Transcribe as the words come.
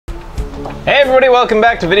Hey everybody, welcome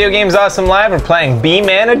back to Video Games Awesome Live. We're playing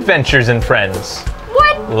B-Man Adventures and Friends.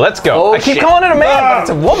 What? Let's go. Oh, I keep shit. calling it a man, but it's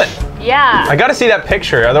a woman. Yeah. I gotta see that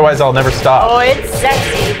picture, otherwise I'll never stop. Oh, it's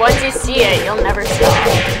sexy. Once you see it, you'll never stop.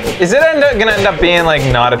 Is it gonna end up being like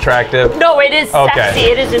not attractive? No, it is Okay. sexy.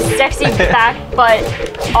 It is just sexy back, but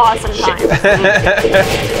awesome time.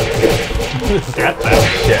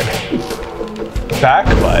 Shit. Back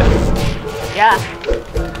butt. Yeah.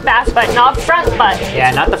 Back butt, not front butt. Yeah,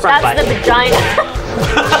 not the front That's butt. the vagina.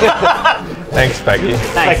 Thanks, Becky.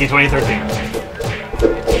 Nice. Becky 2013.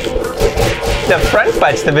 The front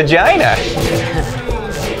butt's the vagina.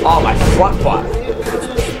 Oh, my front butt.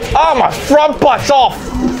 Oh, my front butt's all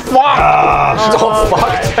fucked. It's all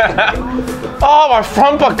fucked. Oh, my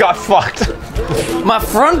front butt got fucked. My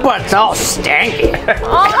front butt's all stanky.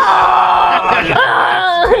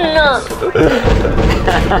 No.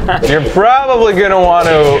 You're probably gonna want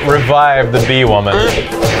to revive the bee woman.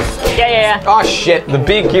 Yeah. Oh, shit. The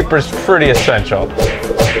beekeeper's pretty essential.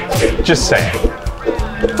 Just saying.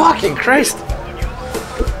 Fucking Christ.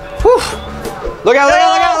 Whew. Look out, look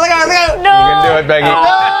out, look out, look out, look out. No. You can do it, Becky.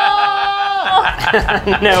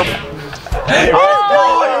 Nope.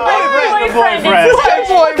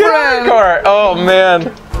 Boyfriend. Car. Oh man,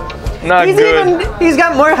 not good. He's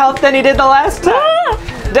got more health than he did the last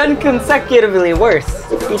time. Done consecutively worse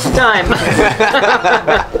each time.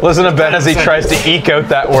 Listen to Ben as he tries to eke out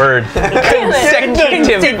that word.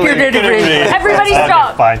 Consecutively. Everybody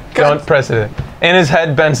stop. Fine. Don't press it. In his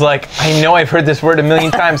head, Ben's like, I know I've heard this word a million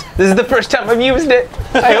times. This is the first time I've used it.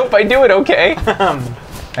 I hope I do it okay.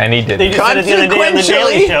 And he They did. just said it the other day on the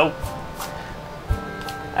Daily Show.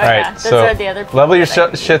 All right, That's so what the other people level your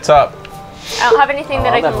think. shits up. I don't have anything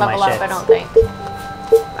that I can level my level up, shits. I don't think.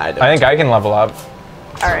 I don't. I think I can level up.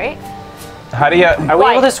 Alright. How do you? Are we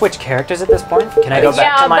Why? able to switch characters at this point? Can I go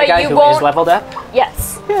back Yeah, to my but guy you who won't- is leveled up?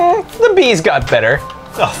 Yes. The bees got better.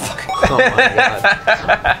 Oh, fuck. Oh, my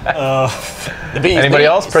God. The bees, Anybody the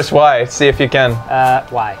else? bees. Press Y. See if you can.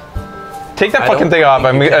 Why? Take that I fucking don't thing off.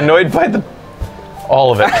 think I'm you can. annoyed by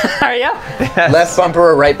all of it. Are you? Left bumper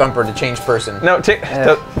or right bumper to change person? No,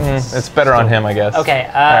 it's better on him, I guess. Okay,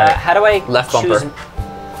 right. how do I Left choose... bumper.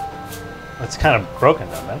 It's kind of broken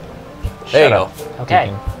though, man. There you Shut go. up. Okay,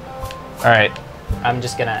 All right. I'm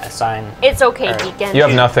just gonna assign... It's okay, Alright. Deacon. You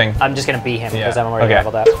have nothing. I'm just gonna be him because Yeah, I'm already okay.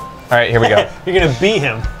 leveled up. All right, here we go. You're gonna beat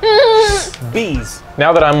him. Bees.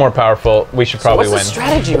 Now that I'm more powerful, we should probably What's the win.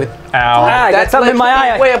 strategy with Ow. Ah, I got that's something in my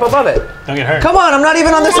eye. way up above it? Don't get hurt. Come on, I'm not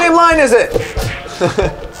even on the same line as it.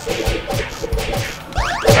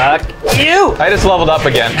 Fuck you! I just leveled up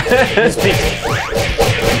again.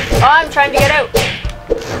 Oh, I'm trying to get out.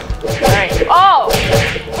 Alright. Oh!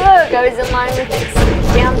 Look, I was in line with these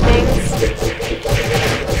damn things.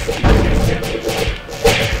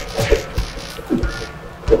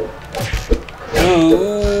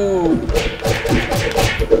 Ooh.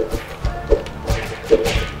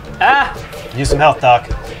 Ah! Use some health, Doc.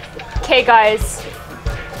 Okay, guys.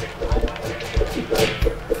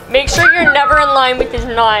 Make sure you're never in line with his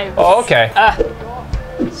knife. Oh, okay. Ah!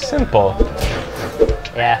 Simple.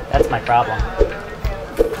 Yeah, that's my problem.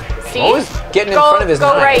 See? Always getting in front of his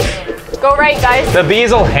Go knife. right. Go right, guys. The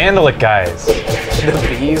bees will handle it, guys.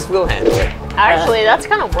 The bees will handle it. Actually, that's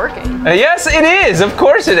kind of working. Yes, it is. Of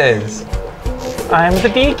course it is. I'm the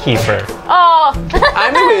beekeeper. Oh!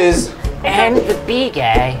 I'm the whiz. And the bee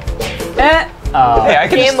guy. Oh. Hey, I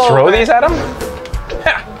can Game just throw over. these at him.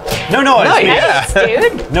 No, it's Nice. bees.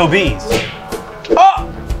 Nice, dude. No bees. Oh!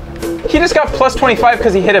 He just got plus 25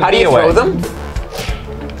 because he hit a How do bee you away. throw them?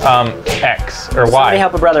 X or Somebody Y.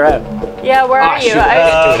 help a brother out. Yeah, where are you? Shoot,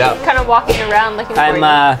 I do it up. was kind of walking around looking for you.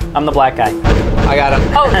 I'm the black guy. I got him.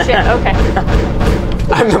 Oh, shit, okay.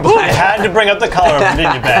 I'm the I black. had to bring up the color of him,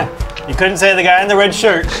 didn't you, Ben? You couldn't say the guy in the red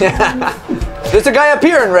shirt. There's a guy up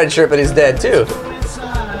here in red shirt, but he's dead too.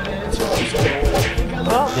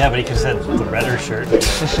 Yeah, but he could have said the redder shirt.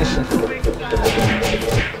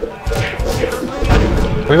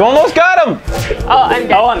 We've almost got him. Oh, I'm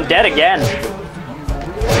dead. Oh, I'm dead again.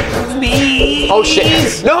 Oh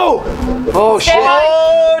shit! No! Oh shit!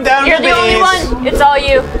 Oh, down You're to the bees. only one. It's all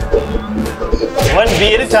you. One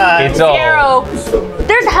bee at a time. It's all. Arrow.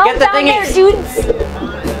 There's help Get the down there, thingies.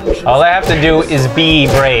 dudes. All I have to do is be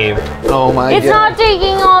brave. Oh my It's god! not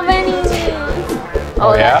taking off anything.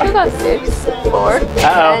 Oh, yeah? that took off 6, 4,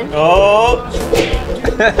 10. Oh,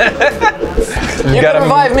 You gotta- can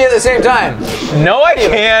revive me at the same time. No, I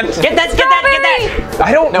can't. Get that! Get that!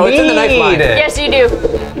 I don't No, need it's in the knife line. it. Yes, you do.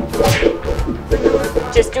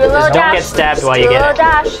 Just do a little Just don't dash. get stabbed Just while do you a get little it.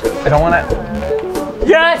 dash. I don't want to.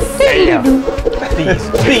 Yes. There you go. bees.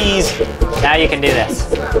 Bees. Now you can do this.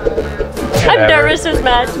 I'm nervous as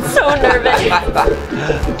mad. So nervous.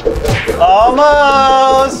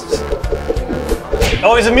 Almost.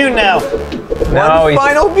 Oh, he's immune now. No, he's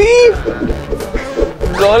Final beat.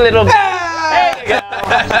 go little. There you go.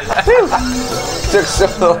 Took so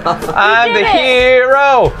long. I'm the did it.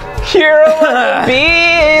 hero of the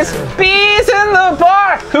bees. Bees in the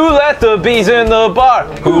bar. Who let the bees in the bar?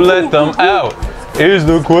 Who let them out? Is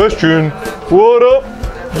the question. What up,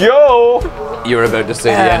 yo? You were about to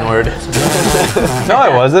say the N-word. No, I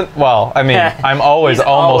wasn't. Well, I mean, I'm always He's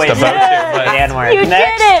almost always about to. the But N-word. You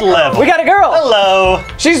Next did it. level. We got a girl. Hello.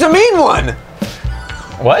 She's the mean one.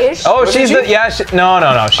 what? Ish. Oh, Wasn't she's she? the yeah. No.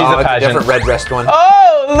 She's Oh, a it's a pageant. different red dressed one.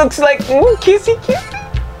 Oh, looks like kissy kiss.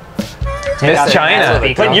 Miss That's China.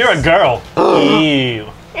 what But you're a girl. Ew.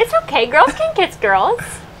 It's okay. Girls can kiss girls.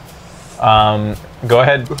 Go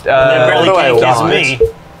ahead. They barely what do I can't kiss want? me.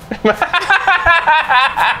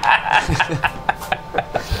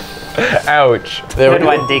 Ouch. There we Good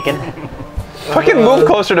go. one, Deacon. Fucking move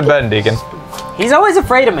closer to Ben, Deacon. He's always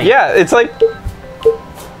afraid of me. Yeah, it's like,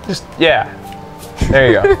 just yeah. There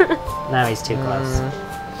you go. Now he's too close.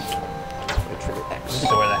 Just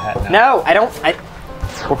to wear the hat now. No, I don't.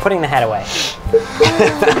 We're putting the hat away.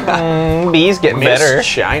 Bees getting Miss better.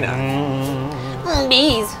 China.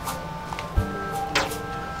 Bees.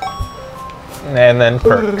 And then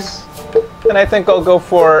perks. And I think I'll go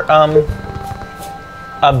for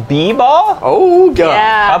a bee ball. Oh, God.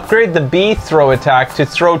 Yeah. Upgrade the bee throw attack to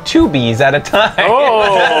throw 2 bees at a time.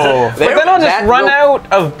 Oh. But then I'll just run out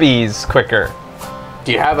of bees quicker.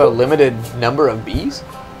 Do you have a limited number of bees?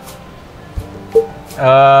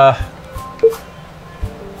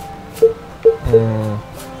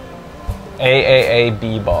 AAA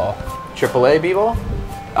bee ball. AAA b-ball?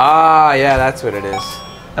 Ah, yeah, that's what it is.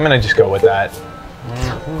 I'm gonna just go with that.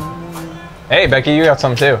 Hey, Becky, you got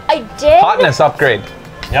some too. I did. Hotness upgrade.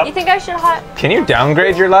 You think I should hot? Can you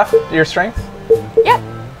downgrade your your strength? Yep.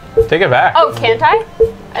 Take it back. Oh, can't I?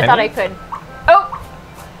 I thought you? I could. Oh.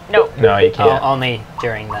 No. No, you Oh, can't. only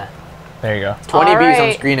during the. There you go. 20 All bees on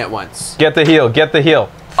right. screen at once. Get the heal. Get the heal.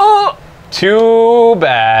 Oh. Too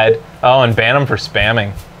bad. Oh, and ban him for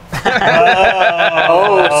spamming.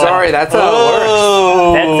 Oh, sorry, that's how it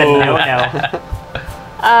works. That's a no-no.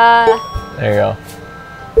 There you go.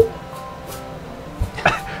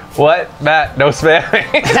 What? Matt, no spamming.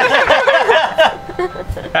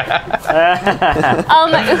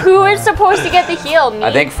 Who is supposed to get the heal? Me.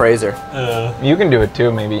 I think Fraser. You can do it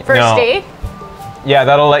too, maybe. First no. aid. Yeah,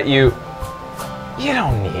 that'll let you. You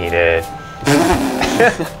don't need it.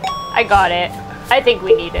 I got it. I think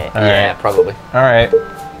we need it. All Yeah, right. probably. All right.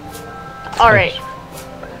 All right.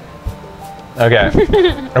 Okay.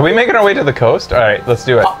 Are we making our way to the coast? All right, let's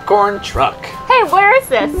do it. Popcorn truck. Hey, where is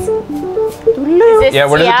this? Is this Yeah,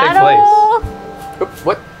 where does it take Seattle? Oop,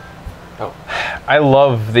 what? I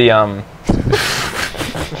love the I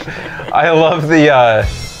love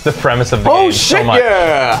the premise of the Oh game shit, so much.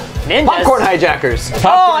 yeah! Ninjas. Popcorn hijackers. Oh,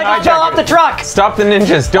 Popcorn I just fell off the truck. Stop the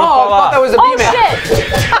ninjas! Don't Oh, I fall thought off. that was a Oh B-man. shit!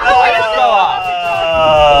 fell off.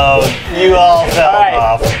 Oh, you all fell All right,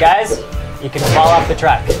 off. guys, you can fall off the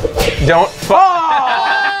truck. Don't fall.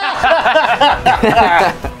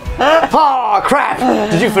 Oh, crap!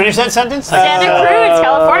 Did you finish that sentence? Santa Cruz,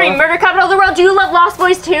 California, murder capital of the world. Do you love Lost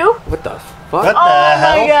Boys too? What the fuck? What the Oh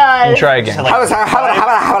hell? my god. Try again. So, like,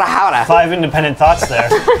 How? 5 independent thoughts there.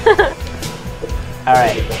 All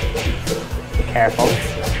right. Careful.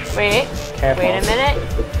 Wait. Careful. Wait a minute.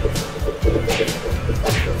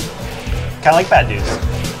 Kind of like bad dudes.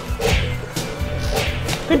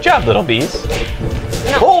 Good job, little bees.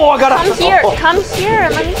 Oh, I got Come here. Come here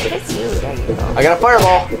and let me kiss you. I got a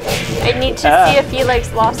fireball. I need to see if he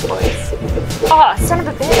likes Lost Boys. Oh, son of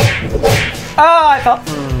a bitch. Oh, I fell.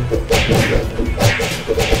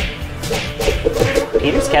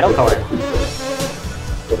 Peter's kettle corn.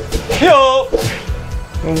 Yo.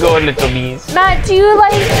 Go, little bees. Matt, did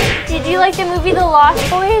you like the movie The Lost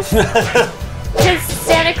Boys? Because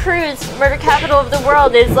Santa Cruz, murder capital of the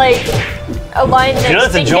world, is like a line that You know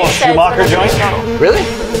that's a Big Joel Nick says Schumacher whenever joint? they go- Really?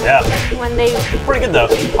 Yeah. When they Pretty good though.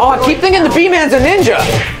 Oh, I keep thinking the B-man's a ninja.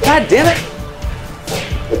 God damn it.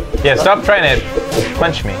 Yeah, stop trying to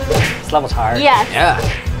punch me. This level's hard. yes, Yeah.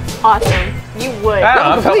 awesome. You would. I don't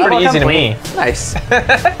know, it felt pretty easy to me. Nice.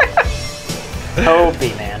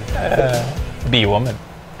 Opie, man. Bee woman.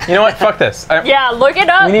 You know what? Fuck this. Yeah, look it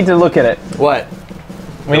up. We need to look at it. What?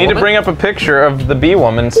 We need to woman? bring up a picture of the bee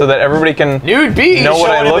woman so that everybody can Nude bees. know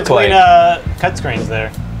what I Showing in look between like. cut screens there.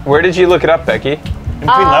 Where did you look it up, Becky? In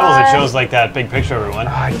between levels, it shows like that big picture of everyone.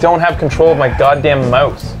 I don't have control of my goddamn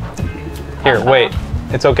mouse. Here, wait.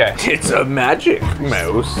 It's okay. It's a magic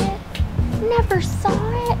mouse. Never saw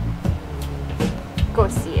it. go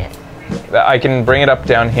see it. I can bring it up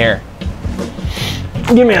down here.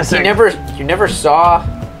 Give me a second. You never saw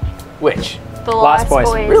which? The Lost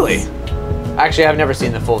Lost Boys. Really? Actually, I've never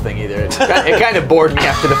seen the full thing either. It kind of bored me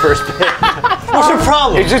after the first bit. What's your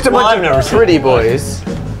problem? It's just a Well, bunch I've never of seen pretty boys.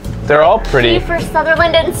 They're all pretty. Kiefer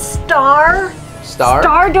Sutherland and Star. Star?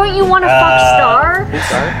 Star, don't you want to fuck Star?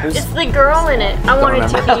 Star? It's the girl in it. I wanted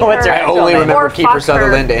to be remember. her. I only remember Or fuck Kiefer her.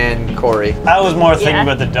 Sutherland and Corey. I was more thinking Yeah.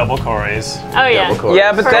 about the double Corys. Oh yeah. Double Corey.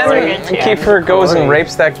 Yeah, but Corey's then good, too. Kiefer goes and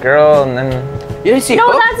rapes that girl, and then You didn't see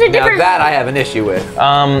No, Hook? that's a different- Now that I have an issue with.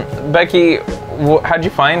 Becky, how'd you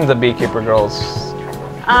find the Beekeeper girls?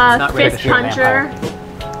 not really Fist the true puncher.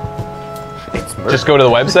 It's murder. Just go to the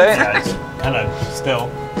website. Yeah, it's kind of still.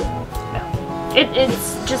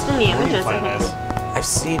 It's just in the images, I Quite think. nice. I've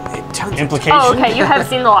seen it tons of Implication. Oh, okay. You have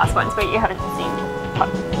seen the last ones, but you haven't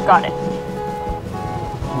seen. Got it.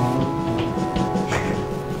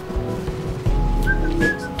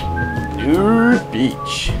 Nude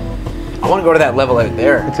Beach. I want to go to that level out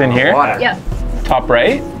there. It's in here? Water. Yep. Top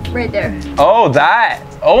right. Right there. Oh, that.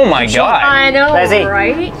 Oh my god. I know, Bezzy.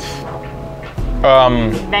 right?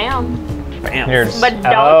 Bam. Bam. Here's. But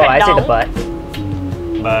don't. Oh, I see the don't. butt.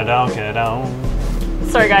 Ba-dum-ka-dum.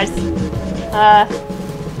 Sorry, guys.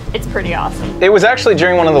 It's pretty awesome. It was actually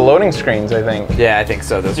during one of the loading screens, I think. Yeah, I think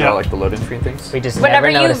so. Those are Yeah. all like the loading screen things. We just Whenever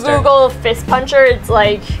never you noticed her. Google fist puncher, it's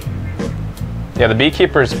like Yeah, the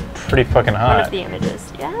Beekeeper's pretty fucking one hot. of the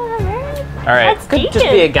images. Yeah, man. All right. That's Could decent. just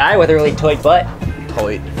be a guy with a really toy butt.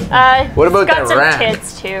 Toy. What about got that some rat?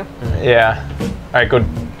 tits too. Yeah. All right, good.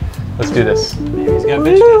 Let's do this. Maybe he's got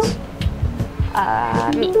bitch tits.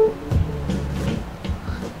 Me.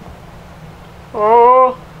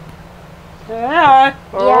 Oh. Yeah,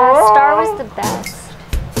 Star was the best.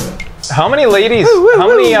 How many ladies? How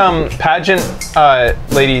many pageant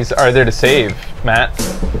ladies are there to save, Matt?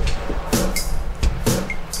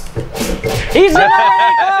 He's a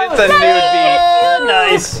It's a nude beat.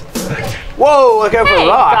 Nice. Whoa, look out Hey, for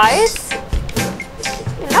rocks. guys.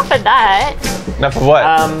 Enough of that. Enough of what?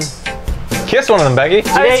 Kiss one of them, Becky.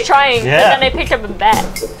 I was trying, Yeah. but then I picked up a bat.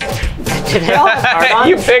 Do they all have hard-ons?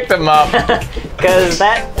 You picked them up. Because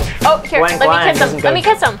that. Oh, here, Wang let Wang me kiss him. doesn't Let go- me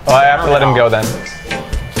kiss him. Oh, I have to let him go then.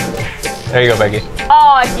 There you go, Becky. Oh,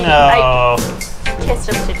 I No. kissed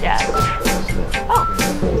him to death. Oh,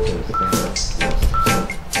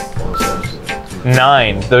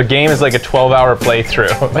 9. The game is like a 12-hour playthrough.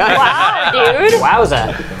 wow, dude.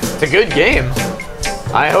 Wowza. It's a good game.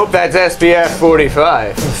 I hope that's SPF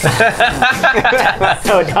 45.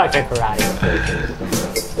 So Dr. Karate.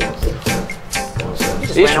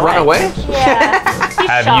 Did he run away? Yeah. He's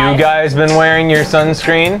Have shy. you guys been wearing your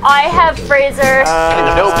sunscreen? I have Fraser.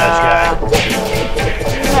 Nope. That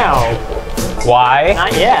No, Why?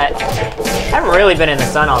 not yet. I haven't really been in the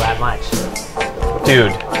sun all that much.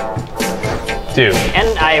 Dude.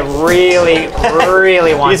 And I really,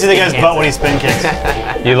 really want You see the skin guy's cancer. butt when he spin kicks.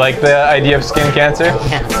 You like the idea of skin cancer?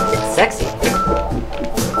 Yeah, it's sexy.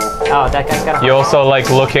 Oh, that guy's got a You also like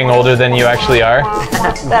looking older than you actually are?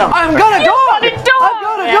 I've got a dog! I've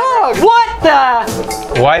got a dog! What the?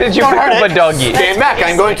 Why did you pick up a doggy? Stand back,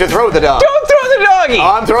 I'm going to throw the dog. Don't throw the doggy!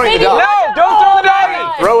 I'm throwing the Maybe dog. No, don't throw the doggy!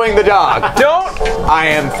 Throwing the dog. Don't! I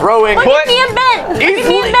am throwing. Look at me and Ben. Look at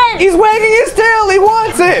me and Ben. He's wagging his tail. He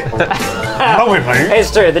wants it. Oh, wait, wait. It's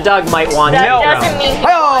true, the dog might want That No. doesn't mean he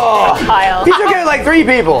Oh, Kyle. he took out like 3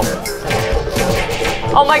 people.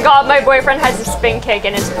 Oh my god, my boyfriend has a spin kick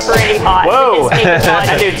and it's pretty hot. Whoa. With his naked That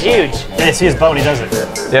body. dude's huge. Yeah, see his butt when he does it.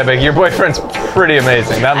 Yeah, but your boyfriend's pretty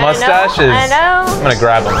amazing. That mustache I is. know. I'm gonna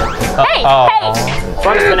grab him. Hey, Oh.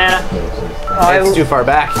 Fun banana. It's too far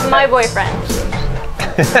back. My boyfriend.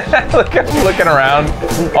 Look at him looking around,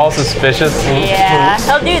 all suspicious. Yeah,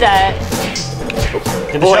 he'll do that.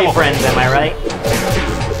 Get the shovel. Boyfriends, am I right?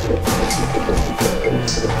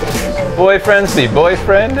 Boyfriends be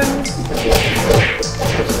boyfriending.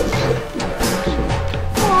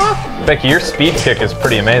 Becky, your speed kick is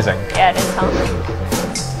pretty amazing. Yeah, it is, huh?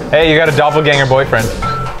 Hey, you got a doppelganger boyfriend.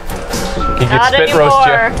 He can Not spit anymore. roast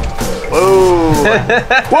you. Whoa.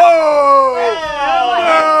 Whoa.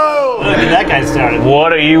 Look at that guy started.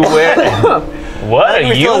 What are you wearing? What are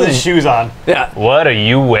He still has you? his shoes on. Yeah. What are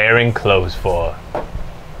you wearing clothes for?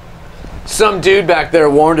 Some dude back there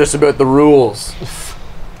warned us about the rules.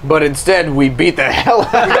 But instead, we beat the hell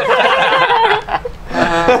out of it.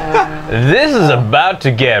 This is about to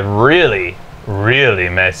get really, really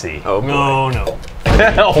messy. Oh, boy. No, no.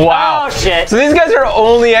 Wow. Oh, shit. So these guys are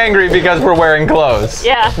only angry because we're wearing clothes.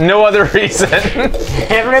 Yeah. No other reason.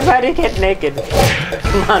 Everybody get naked.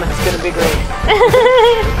 Come on, it's gonna be great.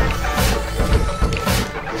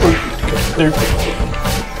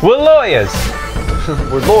 We're lawyers.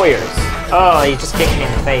 We're lawyers. Oh, you just kicked me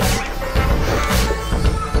in the face.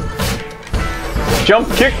 Jump,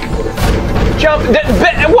 kick. Jump.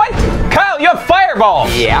 What? Kyle, you have fireball.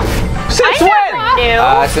 Yeah. Since when?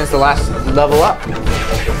 New. Since the last level up.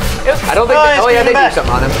 I don't think. Oh, Yeah, they do back.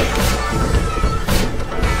 something on him.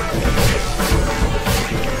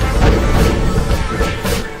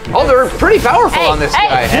 Oh, they're pretty powerful Hey, on this hey.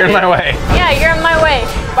 guy. You're in my way. Yeah, you're in my way.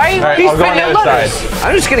 Why are you? All right, He's I'll go on the spinning other letters. side.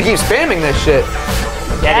 I'm just gonna keep spamming this shit.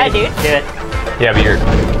 Yeah, dude. Do it. Yeah, but you're.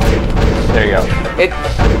 There you go.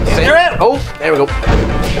 You're in. Oh, there we go.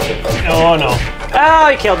 Oh no. Oh,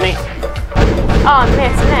 he killed me. Oh,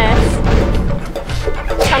 miss.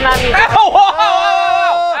 Come at me. Ow!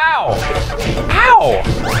 Ow! Ow!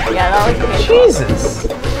 Ow! Yeah, that was painful. Jesus.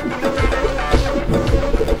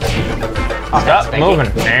 Stop moving,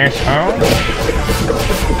 asshole.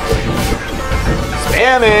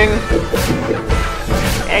 Spamming.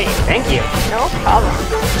 Hey, thank you. No problem.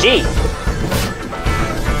 G.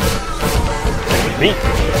 Beat.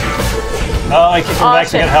 Oh, I kicked him Oh, back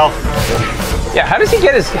to shit. get health. Yeah, how does he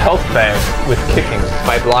get his health back with kicking?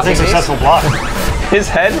 By blocking That's a these. successful block. His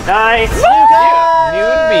head? Nice.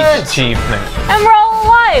 Nude beach achievement. And we're all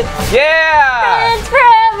alive. Yeah! It's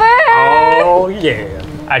forever. Oh, yeah.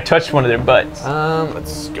 I touched one of their butts.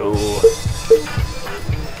 Let's go.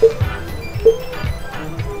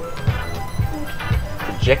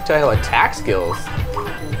 Projectile attack skills.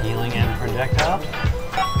 Healing and projectile.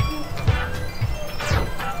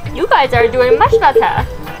 You guys are doing much better.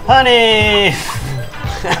 Honey!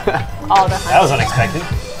 All the That was unexpected.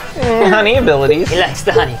 Honey abilities. He likes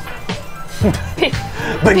the honey.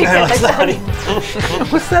 But I like the honey.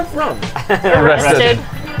 What's that from? arrested.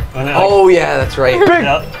 Oh, no. Oh yeah, that's right.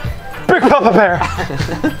 Yep. Big Papa Bear.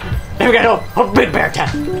 There we go. Oh, big bear time.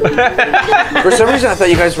 For some reason, I thought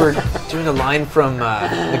you guys were doing a line from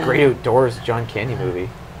the Great Outdoors John Candy movie.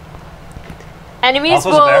 Enemies Also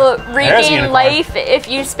a will bear. Bear's a regain unicorn. life if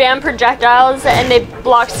you spam projectiles and they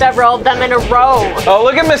block several of them in a row. Oh,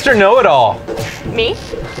 look at Mr. Know-It-All. Me?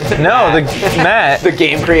 No, the Matt. The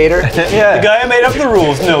game creator. Yeah. The guy who made up the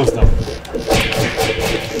rules knows them.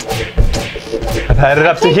 I've had it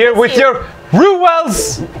up to here with your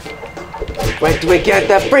rules. When do we get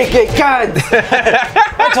the freaking guns?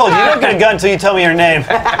 I told you, you don't get a gun until you tell me your name.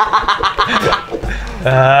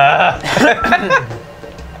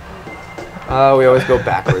 We always go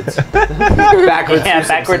backwards. Backwards. Yeah, through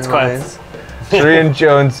backwards some quotes. Sharian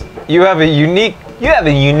Jones, you have a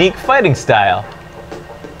unique fighting style.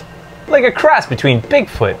 Like a cross between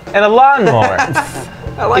Bigfoot and a lawnmower.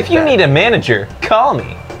 I like If you that. need a manager, call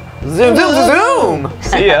me. Zoom, zoom, zoom.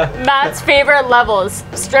 See ya. Matt's favorite levels: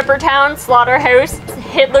 Stripper Town, Slaughterhouse,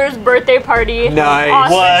 Hitler's birthday party, Nice.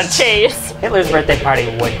 Austin What? Chase. Hitler's birthday party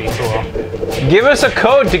would be cool. Give us a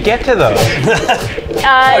code to get to those.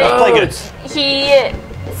 Play good. He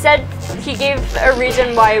said he gave a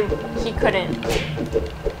reason why he couldn't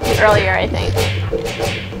earlier, I think.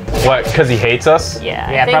 What, because he hates us? Yeah,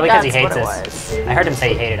 I Yeah, think probably because he that's hates what us. it I heard him say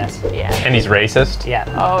he hated us. was. Yeah. And he's racist? Yeah.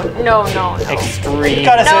 Oh, no. Extreme.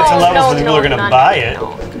 Gotta say, it's a level so people are gonna no, buy it.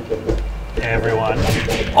 no. Everyone.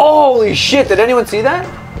 Holy shit! Did anyone see that?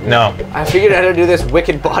 No. I figured out how to do this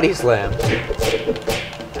wicked body slam.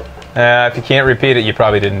 If you can't repeat it, you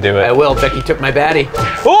probably didn't do I it. will. Becky took my baddie.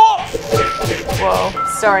 Oh! Whoa,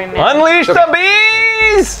 sorry, man. Unleash the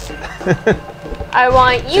bees! I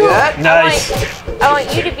want you. See that? Nice. I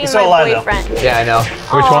want you to be still my alive, though. boyfriend. Yeah, I know.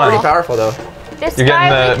 Which Aw. one? Pretty powerful though. This You're guy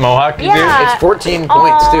getting the with- mohawk you Yeah. It's 14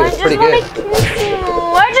 points too. It's pretty good.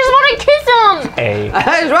 I just want to kiss him. do? Hey.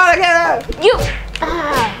 I just wanna get up. You.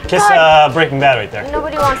 Kiss God, Breaking Bad right there.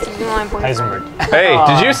 nobody wants to be my boyfriend. Heisenberg. Hey,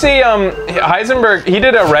 did you see Heisenberg? He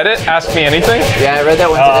did a Reddit Ask Me Anything. Yeah, I read that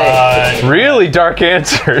one today. Really dark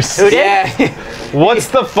answers. Yeah. What's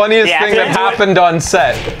the funniest Yeah, thing that did he do it? happened on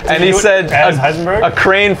set? And he do it said as Heisenberg? a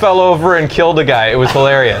crane fell over and killed a guy. It was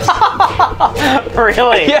hilarious.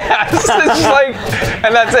 Really? Yeah, it's just like,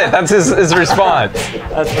 and that's it. That's his response.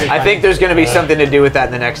 That's pretty I funny. think there's gonna be something to do with that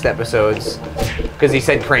in the next episodes. Because he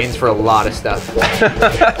said cranes for a lot of stuff.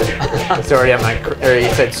 Sorry, he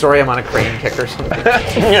said sorry, I'm on a crane kick or something.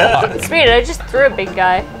 Yeah. Sweet, I just threw a big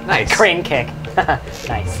guy. Nice. crane kick.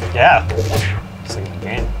 Nice. Yeah. Just like a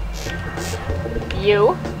game.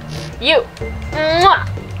 You. Mwah.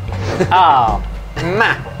 Oh.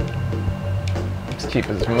 Ma. Let's keep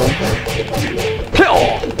his move.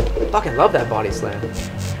 Fucking love that body slam.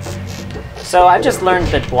 So I've just learned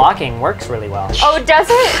that blocking works really well. Oh, does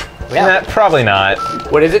it? Nah, probably not.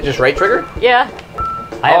 What is it? Just right trigger? Yeah.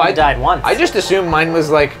 I haven't died once. I just assumed mine was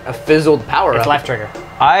like a fizzled power It's up. left trigger.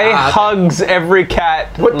 I okay. hugs every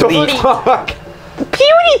cat. What the leaf. fuck? Pew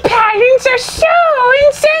Beauty pageants are so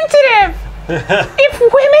insensitive. If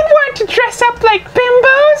women want to dress up like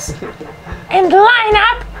bimbos and line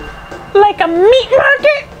up like a meat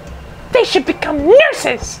market, they should become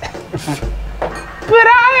nurses. But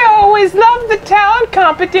I always loved the talent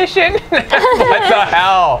competition. What the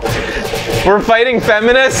hell? We're fighting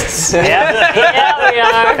feminists? Yeah. Yeah, we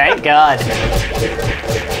are. Thank God.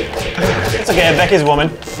 It's okay. Becky's a woman.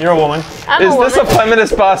 You're a woman. I'm Is a this a woman.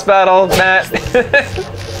 feminist boss battle, Matt?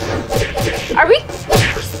 Are we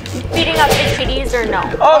beating up the kitties or no?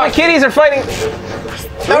 Oh, the kitties are fighting.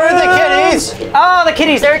 Where are the kitties? Oh, the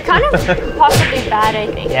kitties. They're kind of possibly bad, I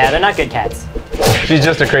think. Yeah, they're not good cats. She's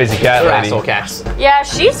just a crazy cat They're lady. asshole cats. Yeah,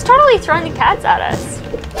 she's totally throwing the cats at us.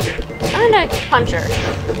 I'm gonna punch her.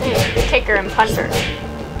 Kick her and punch her.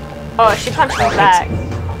 Oh, she punched me back.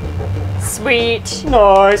 Sweet.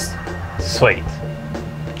 Nice. Sweet.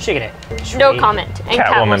 Shaking it. No Sweet. comment. And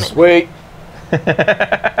Catwoman. Catwoman. Wait.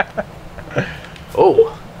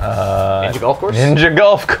 Oh. Ninja golf course? Ninja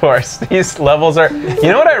golf course. These levels are. You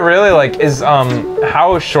know what I really like is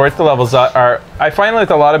how short the levels are. I find with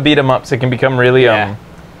a lot of beat 'em ups, it can become really Yeah.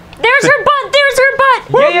 There's her butt! There's her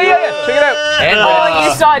butt! Yeah. Check it out. And Oh,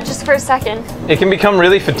 you saw it just for a second. It can become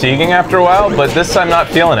really fatiguing after a while, but this I'm not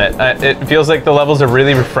feeling it. It feels like the levels are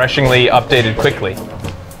really refreshingly updated quickly.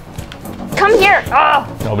 Come here. Oh,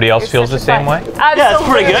 Nobody else you're feels the such a same way. butt. Yeah, it's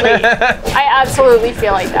pretty good. Absolutely. I absolutely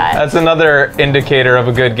feel like that. That's another indicator of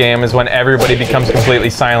a good game is when everybody becomes completely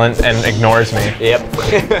silent and ignores me. Yep.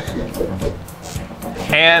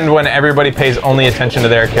 And when everybody pays only attention to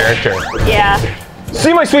their character. Yeah.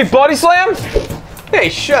 See my sweet body slam? Hey,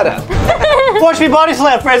 shut up. Watch me body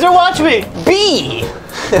slam, Fraser. Watch me. Bee!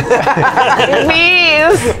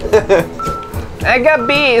 Bees! I got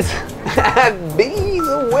bees. Bees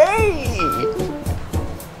away!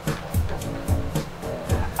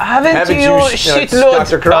 Haven't you you sh- no, it's shitloads?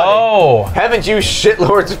 Dr. Karate. Oh. Haven't you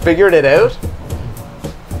shitlords figured it out?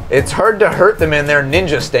 It's hard to hurt them in their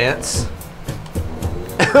ninja stance.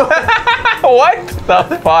 What the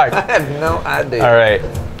fuck? I have no idea. All right.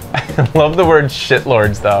 I love the word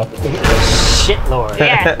shitlords though. Shit lord.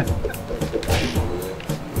 Yeah.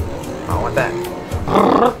 I want that.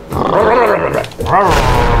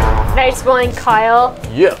 Nice one, Kyle.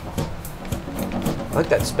 Yeah. I like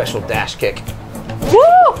that special dash kick.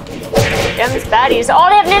 Woo! Damn these baddies. Oh,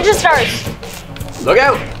 they have ninja stars. Look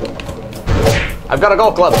out! I've got a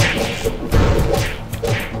golf club.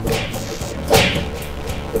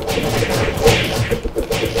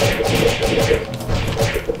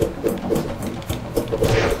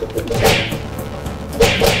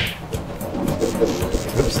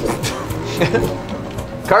 Oops.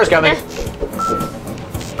 Car's coming.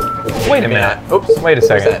 Wait a minute. Oops. Wait a What's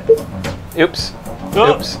second. that? Oops.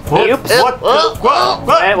 Oh, Oops. Oops.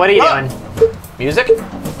 What? Hey, what are you doing? Music?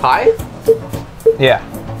 Pie? Yeah.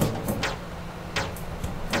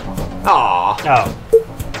 Aw.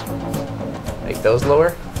 Oh. Make those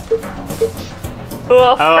lower?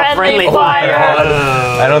 Oh, friendly friendly fire.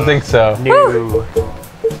 fire. I don't think so. No.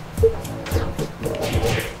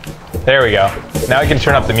 There we go. Now I can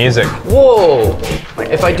turn up the music. Whoa!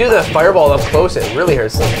 If I do the fireball up close, it really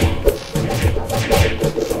hurts them.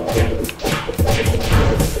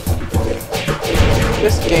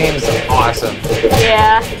 This game's awesome.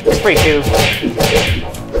 Yeah. It's free too.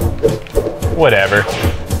 Whatever.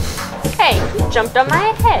 Hey, jumped on my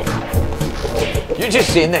head. You're just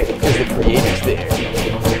saying that because the creator's there.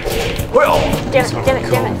 Well, Damn it, damn it,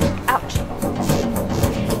 damn it. Ouch.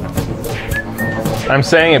 I'm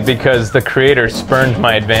saying it because the creator spurned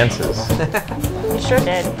my advances. You sure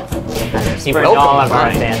did. He burned welcome all of our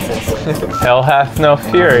mine. advances. Hell hath no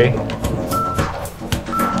fury.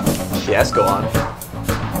 yes, go on.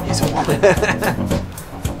 He's a woman.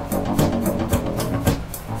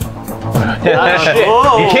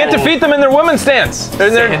 You can't defeat them in their woman stance. Or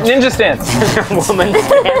in their ninja stance. Woman.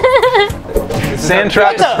 Sand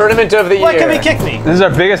trap. Tournament of the year. Why can he kick me? This is our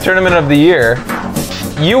biggest tournament of the year.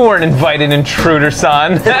 You weren't invited, intruder,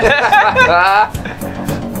 son.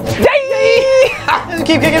 You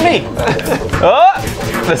keep kicking me. Oh,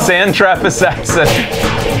 the sand trap assassin.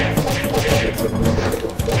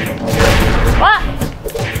 What?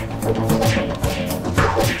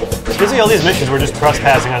 Basically, all these missions were just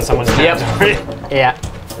trespassing on someone's territory. Yeah.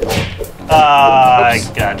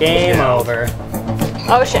 God. Game yeah. over.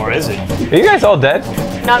 Oh shit. Or is it? Are you guys all dead?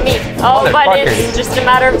 Not me. Oh, but Motherfuckers. it's just a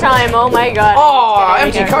matter of time. Oh my god. Aw, It's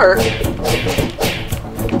empty getting cart.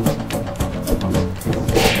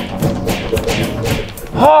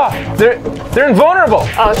 Oh, they're invulnerable.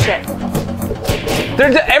 Oh shit.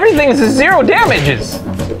 Everything's 0 damages.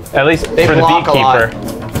 At least They for the block a lot.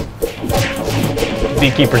 beekeeper.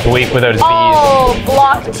 beekeeper's weak without his Oh,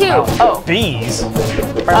 block 2. Oh. Bees.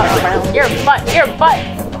 Your butt.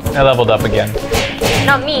 bees. I leveled up again.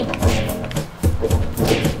 Not me.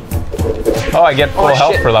 Oh, I get full Oh,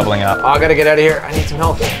 health shit. for leveling up. Oh, I gotta get out of here. I need some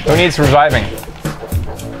help. Who needs reviving?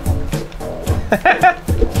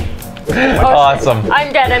 Awesome.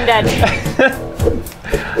 I'm dead.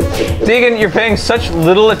 Deegan, you're paying such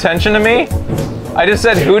little attention to me. I just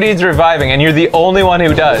said who needs reviving, and you're the only one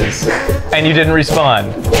who does. And you didn't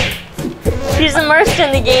respond. He's immersed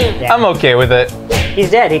in the game. I'm okay with it.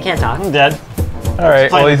 He's dead. He can't talk. I'm dead. All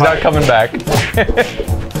right, well, Fine, he's not fine. coming back.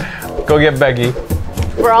 Go get Becky.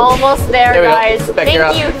 We're almost there, There we go. guys. Back her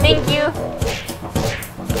up. Thank you.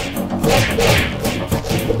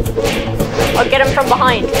 I'll get him from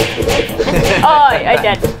behind. Oh, I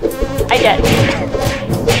did.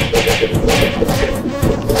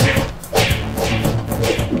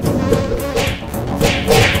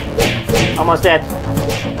 Almost dead.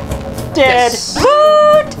 Dead. Yes.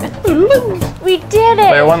 We did it.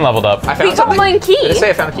 Player 1 leveled up. I found We got something. one key. Did I say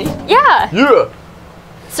I found a key? Yeah. Yeah.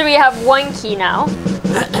 So we have 1 key now.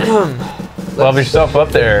 Level yourself up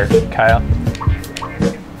there, Kyle.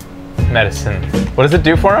 Medicine. What does it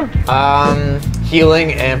do for him?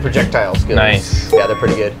 Healing and projectile skills. Nice. Yeah, they're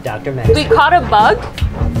pretty good. Dr. We Medicine. caught a bug.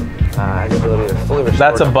 Ability to fully restore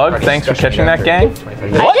That's a bug? party Thanks for discussion catching that, gang?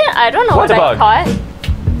 25 I don't know What's what a I bug? caught.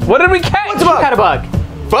 What did we catch? What's a bug? Got a bug.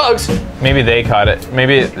 Bugs. Maybe they caught it.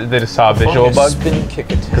 Maybe they just saw a visual bug. Spin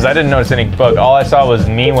kick attack. Because I didn't notice any bug. All I saw was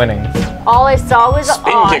me winning. All I saw was a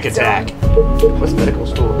Spin kick attack. What's medical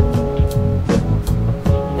school?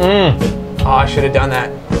 Oh, I should have done that.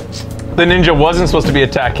 The ninja wasn't supposed to be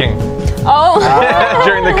attacking Oh.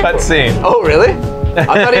 during the cutscene. Oh, really? I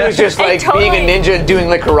thought he was just It like totally- being a ninja and doing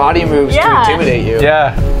like karate moves Yeah. to intimidate you.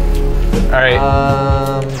 Yeah. All right.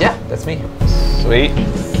 Yeah, that's me. Sweet.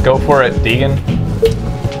 Go for it, Deegan.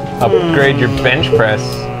 Upgrade your bench press.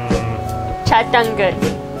 Chat done good.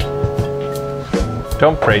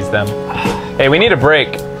 Don't praise them. Hey, we need a break.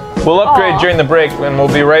 We'll upgrade Aw. during the break, and we'll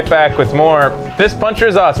be right back with more. This Puncher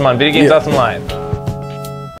is awesome on Video Games Awesome Live.